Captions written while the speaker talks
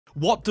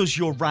What does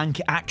your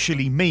rank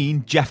actually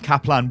mean? Jeff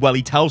Kaplan, well,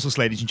 he tells us,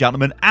 ladies and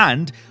gentlemen,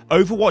 and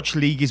Overwatch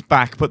League is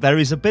back, but there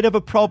is a bit of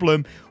a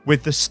problem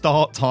with the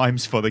start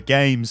times for the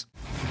games.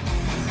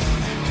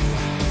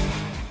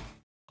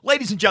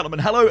 Ladies and gentlemen,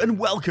 hello and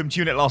welcome to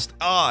Unit Lost.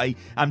 I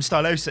am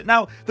Stylosa.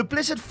 Now, the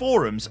Blizzard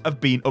forums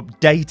have been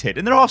updated,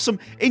 and there are some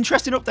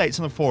interesting updates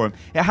on the forum.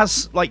 It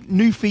has, like,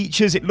 new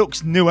features, it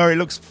looks newer, it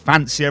looks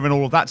fancier and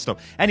all of that stuff.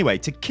 Anyway,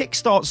 to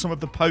kickstart some of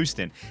the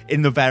posting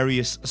in the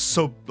various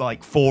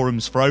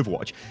forums for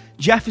Overwatch,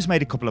 Jeff has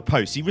made a couple of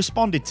posts. He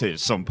responded to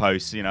some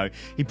posts, you know.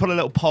 He put a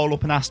little poll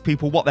up and asked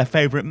people what their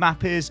favourite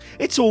map is.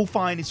 It's all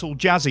fine, it's all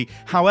jazzy.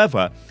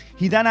 However,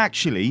 he then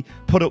actually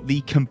put up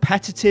the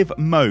competitive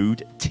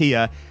mode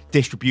tier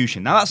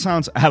distribution. Now, that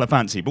sounds hella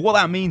fancy, but what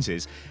that means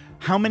is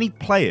how many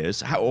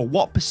players, or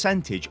what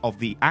percentage of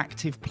the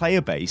active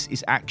player base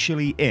is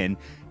actually in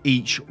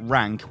each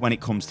rank when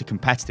it comes to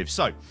competitive.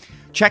 So,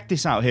 check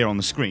this out here on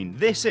the screen.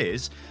 This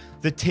is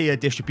the tier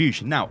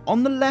distribution. Now,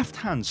 on the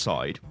left-hand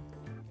side,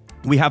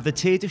 we have the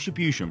tier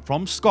distribution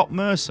from Scott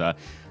Mercer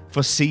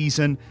for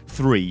Season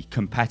 3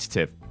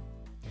 competitive.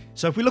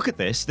 So if we look at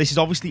this, this is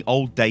obviously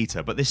old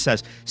data, but this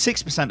says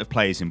 6% of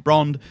players in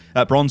bronze,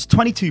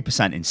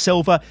 22% in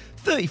silver,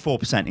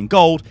 34% in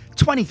gold,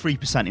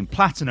 23% in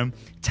platinum,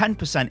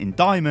 10% in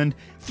diamond,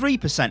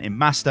 3% in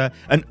master,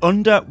 and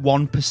under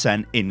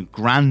 1% in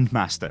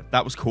grandmaster.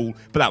 That was cool,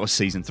 but that was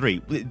Season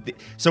 3.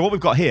 So what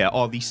we've got here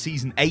are the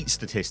Season 8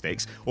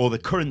 statistics, or the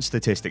current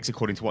statistics,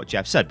 according to what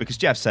Jeff said, because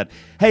Jeff said,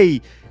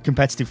 hey,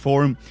 competitive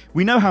forum,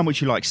 we know how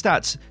much you like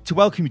stats. To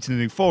welcome you to the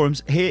new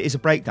forums, here is a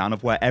breakdown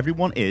of where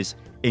everyone is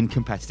in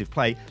competitive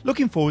play.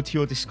 Looking forward to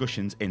your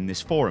discussions in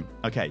this forum.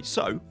 Okay,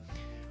 so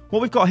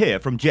what we've got here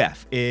from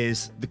Jeff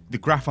is the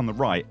graph on the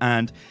right,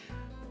 and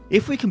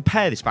if we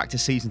compare this back to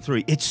Season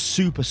 3, it's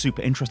super,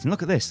 super interesting.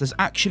 Look at this. There's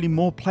actually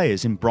more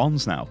players in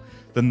bronze now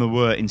than there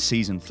were in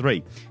Season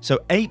 3. So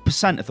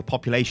 8% of the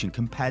population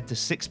compared to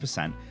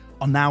 6%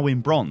 are now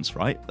in bronze,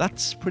 right?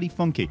 That's pretty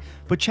funky.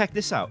 But check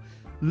this out.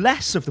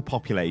 Less of the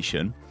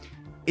population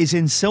is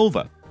in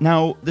silver.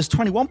 Now, there's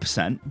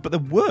 21%, but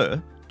there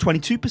were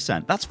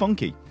 22%. That's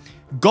funky.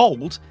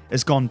 Gold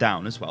has gone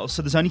down as well,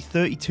 so there's only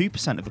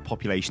 32% of the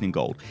population in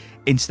gold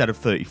instead of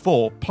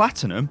 34%.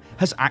 Platinum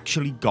has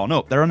actually gone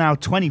up. There are now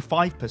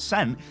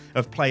 25%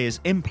 of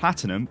players in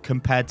platinum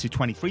compared to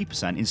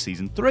 23% in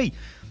Season 3.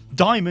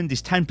 Diamond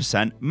is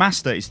 10%,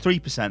 Master is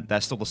 3%,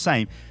 they're still the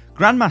same.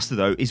 Grandmaster,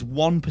 though, is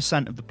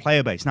 1% of the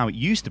player base. Now, it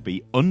used to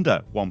be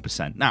under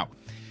 1%. Now,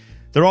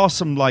 there are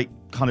some, like,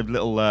 kind of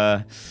little,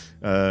 like,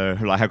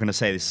 how can I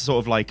say this,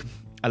 sort of like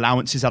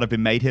allowances that have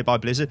been made here by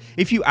Blizzard.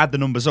 If you add the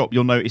numbers up,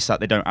 you'll notice that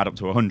they don't add up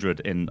to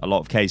 100 in a lot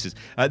of cases.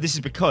 This is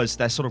because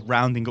they're sort of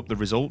rounding up the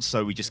results,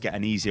 so we just get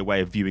an easier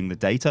way of viewing the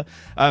data.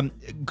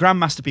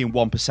 Grandmaster being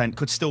 1%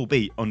 could still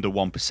be under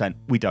 1%.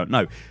 We don't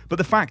know. But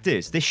the fact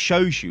is, this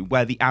shows you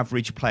where the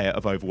average player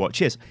of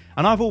Overwatch is.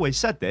 And I've always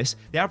said this,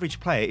 the average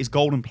player is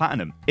gold and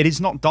platinum. It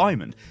is not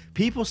diamond.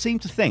 People seem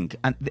to think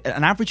an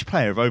average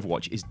player of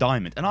Overwatch is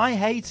diamond. And I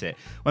hate it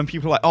when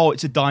people are like, oh,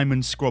 it's a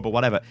diamond scrub or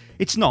whatever.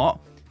 It's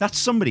not. That's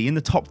somebody in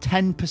the top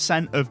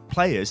 10% of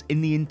players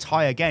in the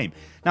entire game.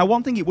 Now,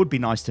 one thing it would be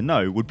nice to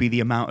know would be the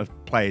amount of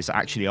players that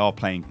actually are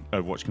playing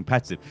Overwatch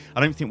competitive.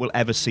 I don't think we'll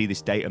ever see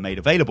this data made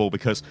available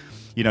because,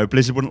 you know,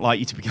 Blizzard wouldn't like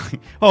you to be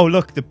going, oh,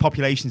 look, the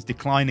population's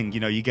declining,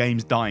 you know, your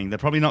game's dying. They're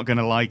probably not going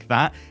to like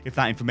that if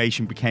that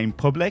information became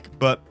public,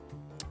 but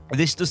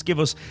this does give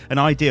us an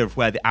idea of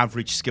where the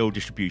average skill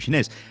distribution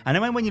is. And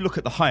then when you look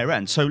at the higher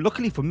end, so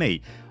luckily for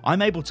me,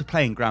 I'm able to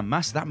play in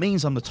Grandmaster. That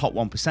means I'm the top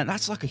 1%.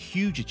 That's like a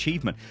huge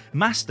achievement.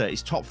 Master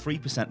is top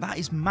 3%. That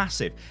is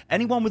massive.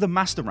 Anyone with a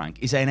Master rank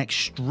is an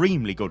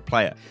extremely good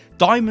player.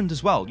 Diamond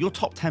as well. You're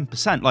top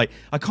 10%. Like,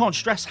 I can't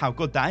stress how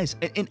good that is.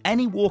 In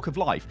any walk of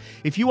life,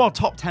 if you are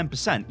top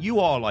 10%, you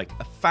are like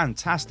a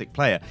fantastic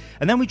player.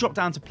 And then we drop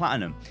down to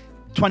Platinum.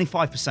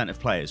 25% of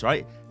players,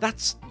 right?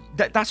 That's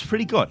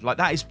pretty good. Like,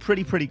 that is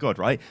pretty good,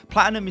 right?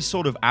 Platinum is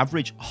sort of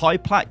average. High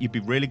plat, you'd be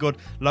really good.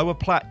 Lower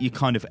plat, you're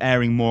kind of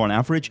airing more on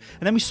average.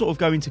 And then we sort of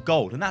go into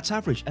gold, and that's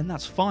average, and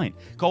that's fine.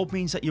 Gold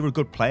means that you're a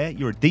good player,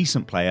 you're a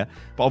decent player,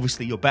 but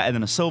obviously you're better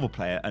than a silver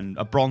player, and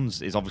a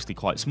bronze is obviously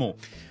quite small.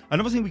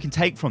 Another thing we can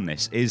take from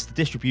this is the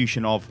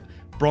distribution of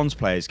bronze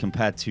players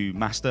compared to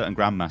Master and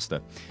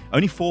Grandmaster.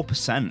 Only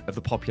 4% of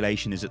the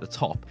population is at the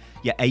top,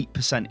 yet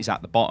 8% is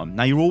at the bottom.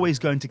 Now, you're always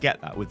going to get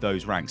that with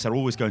those ranks. They're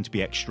always going to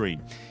be extreme.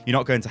 You're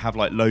not going to have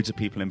like loads of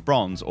people in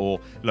bronze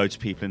or loads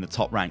of people in the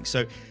top ranks.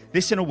 So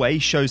this, in a way,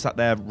 shows that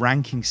their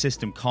ranking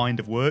system kind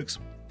of works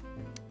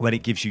when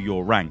it gives you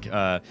your rank.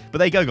 But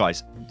there you go,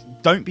 guys.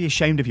 Don't be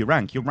ashamed of your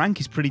rank. Your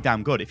rank is pretty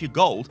damn good. If you're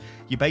gold,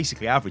 you're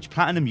basically average.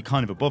 Platinum, you're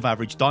kind of above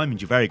average.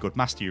 Diamond, you're very good.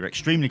 Master, you're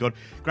extremely good.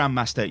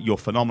 Grandmaster, you're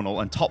phenomenal.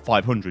 And top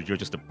 500,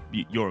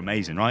 you're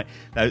amazing, right?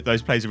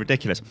 Those players are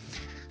ridiculous.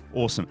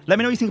 Awesome. Let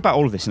me know what you think about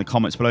all of this in the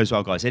comments below as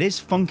well, guys. It is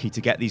funky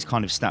to get these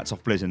kind of stats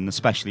off Blizzard, and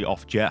especially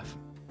off Jeff.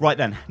 Right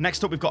then,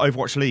 next up we've got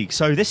Overwatch League.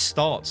 So this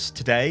starts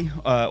today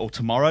or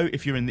tomorrow.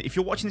 If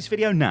you're watching this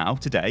video now,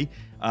 today,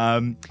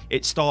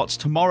 it starts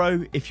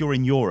tomorrow if you're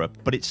in Europe,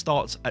 but it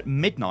starts at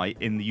midnight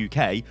in the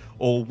UK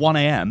or 1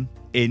 a.m.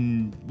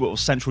 in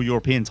Central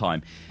European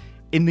time.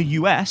 In the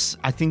US,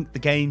 I think the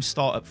games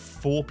start at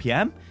 4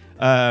 p.m.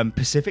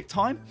 Pacific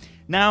time.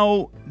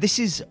 Now, this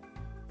is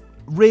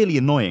really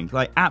annoying,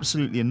 like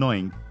absolutely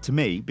annoying to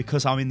me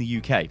because I'm in the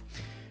UK.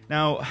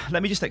 Now,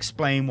 let me just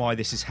explain why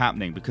this is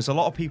happening, because a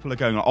lot of people are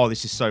going, oh,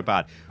 this is so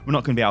bad. We're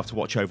not going to be able to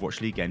watch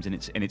Overwatch League games, and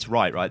it's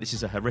right? This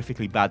is a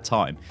horrifically bad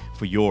time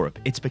for Europe.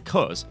 It's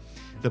because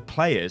the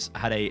players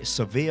had a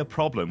severe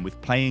problem with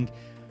playing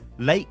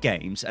late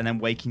games and then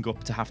waking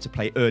up to have to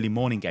play early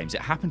morning games.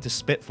 It happened to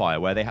Spitfire,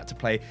 where they had to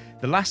play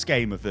the last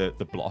game of the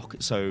block,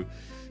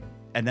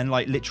 and then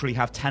like literally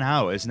have 10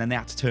 hours and then they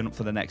had to turn up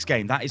for the next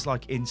game. That is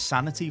like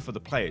insanity for the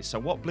players. So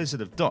what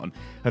Blizzard have done,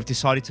 have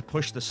decided to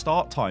push the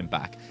start time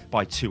back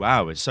by 2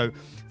 hours. So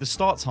the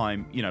start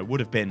time, would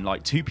have been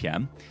like 2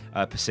 p.m.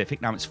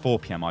 Pacific. Now it's 4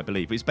 p.m. I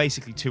believe. It's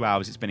basically 2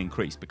 hours. It's been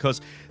increased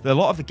because a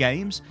lot of the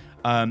games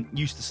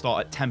used to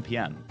start at 10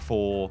 p.m.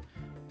 for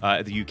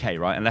the UK,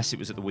 right? Unless it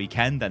was at the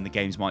weekend, then the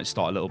games might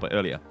start a little bit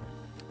earlier,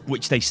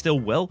 which they still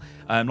will.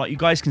 Like you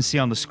guys can see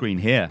on the screen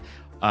here,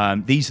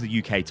 these are the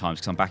UK times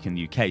because I'm back in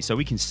the UK. So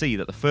we can see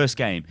that the first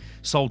game,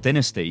 Seoul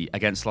Dynasty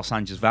against Los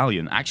Angeles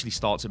Valiant, actually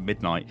starts at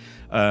midnight.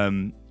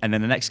 And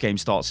then the next game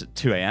starts at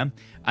 2 a.m.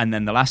 And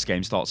then the last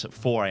game starts at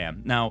 4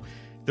 a.m. Now,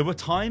 there were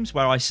times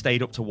where I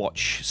stayed up to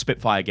watch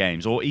Spitfire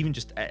games, or even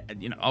just,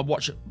 I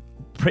watch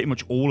pretty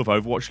much all of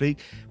Overwatch League,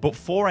 but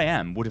 4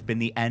 a.m. would have been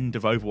the end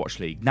of Overwatch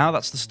League. Now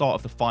that's the start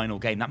of the final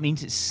game. That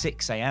means it's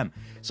 6 a.m.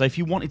 So if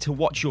you wanted to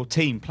watch your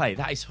team play,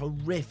 that is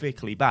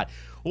horrifically bad.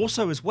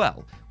 Also, as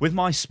well, with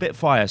my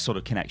Spitfire sort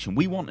of connection,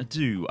 we want to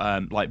do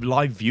like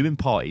live viewing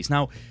parties.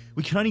 Now,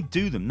 we can only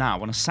do them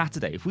now on a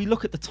Saturday. If we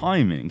look at the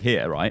timing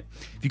here, right?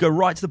 If you go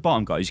right to the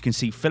bottom, guys, you can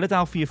see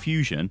Philadelphia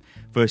Fusion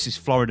versus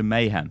Florida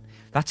Mayhem.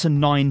 That's a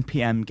 9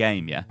 p.m.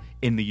 game, yeah,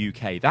 in the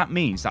UK. That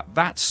means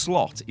that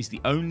slot is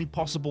the only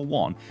possible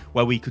one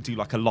where we could do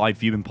like a live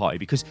viewing party,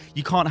 because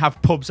you can't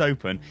have pubs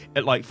open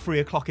at like 3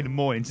 o'clock in the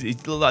morning.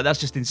 That's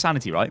just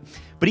insanity, right?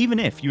 But even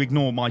if you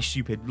ignore my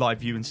stupid live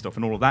viewing stuff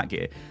and all of that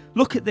gear,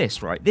 look at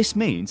this, right? This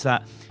means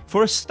that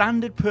for a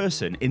standard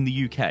person in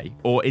the UK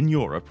or in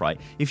Europe, right,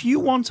 if you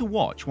want to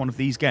watch one of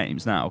these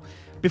games now,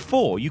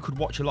 before, you could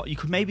watch a lot. You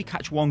could maybe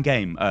catch one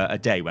game a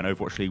day when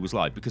Overwatch League was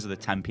live because of the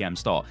 10 p.m.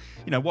 start.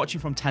 Watching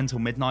from 10 till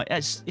midnight,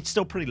 it's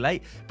still pretty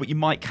late, but you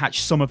might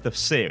catch some of the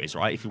series,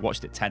 right? If you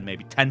watched at 10,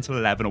 maybe 10 till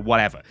 11 or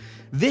whatever.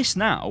 This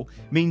now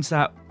means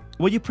that,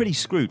 well, you're pretty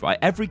screwed, right?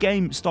 Every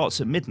game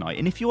starts at midnight,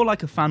 and if you're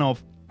like a fan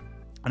of,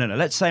 I don't know,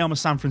 let's say I'm a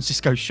San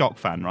Francisco Shock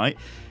fan, right?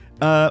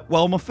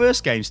 Well, my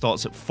first game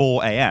starts at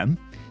 4 a.m.,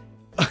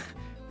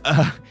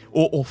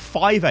 or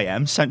 5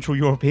 a.m. Central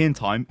European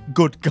time,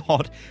 good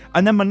God.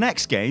 And then my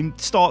next game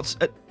starts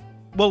at,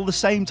 well, the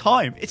same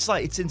time. It's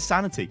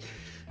insanity.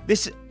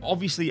 This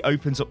obviously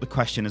opens up the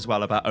question as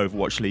well about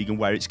Overwatch League and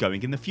where it's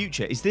going in the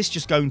future. Is this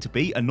just going to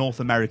be a North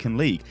American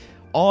league?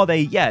 Are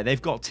they, yeah,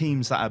 they've got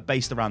teams that are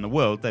based around the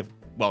world. They've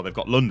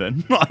got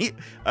London, right?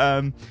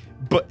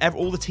 But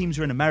all the teams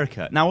are in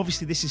America. Now,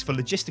 obviously, this is for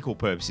logistical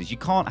purposes. You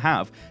can't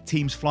have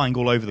teams flying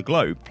all over the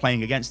globe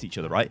playing against each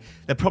other, right?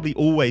 They're probably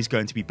always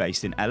going to be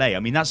based in LA. I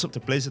mean, that's up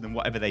to Blizzard and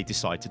whatever they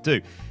decide to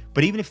do.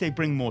 But even if they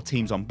bring more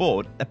teams on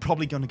board, they're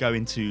probably going to go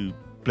into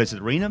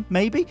Blizzard Arena,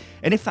 maybe.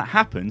 And if that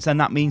happens, then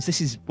that means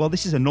this is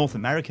a North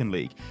American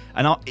league.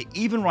 And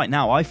even right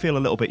now, I feel a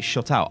little bit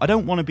shut out. I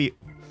don't want to be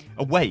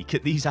awake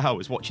at these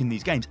hours watching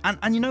these games,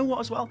 and you know what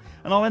as well,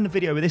 and I'll end the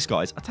video with this,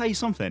 guys. I'll tell you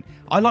something,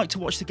 I like to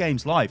watch the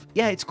games live.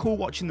 Yeah, it's cool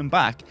watching them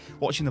back,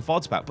 watching the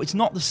VODs back, but it's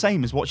not the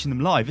same as watching them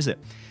live, is it?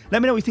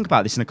 Let me know what you think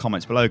about this in the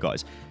comments below,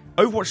 guys.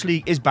 Overwatch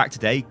League is back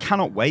today.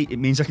 Cannot wait. It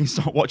means I can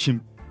start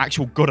watching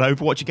actual good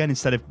Overwatch again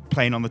instead of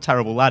playing on the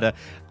terrible ladder.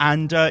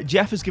 And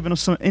Jeff has given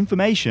us some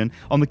information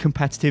on the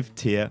competitive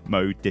tier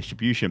mode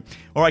distribution.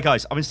 All right,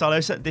 guys, I've been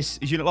Stylosa. This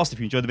is Unit Lost. If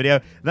you enjoyed the video,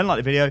 then like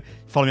the video.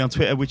 Follow me on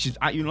Twitter, which is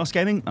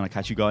 @UnitLostGaming, and I'll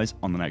catch you guys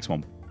on the next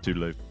one.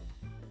 Toodaloo.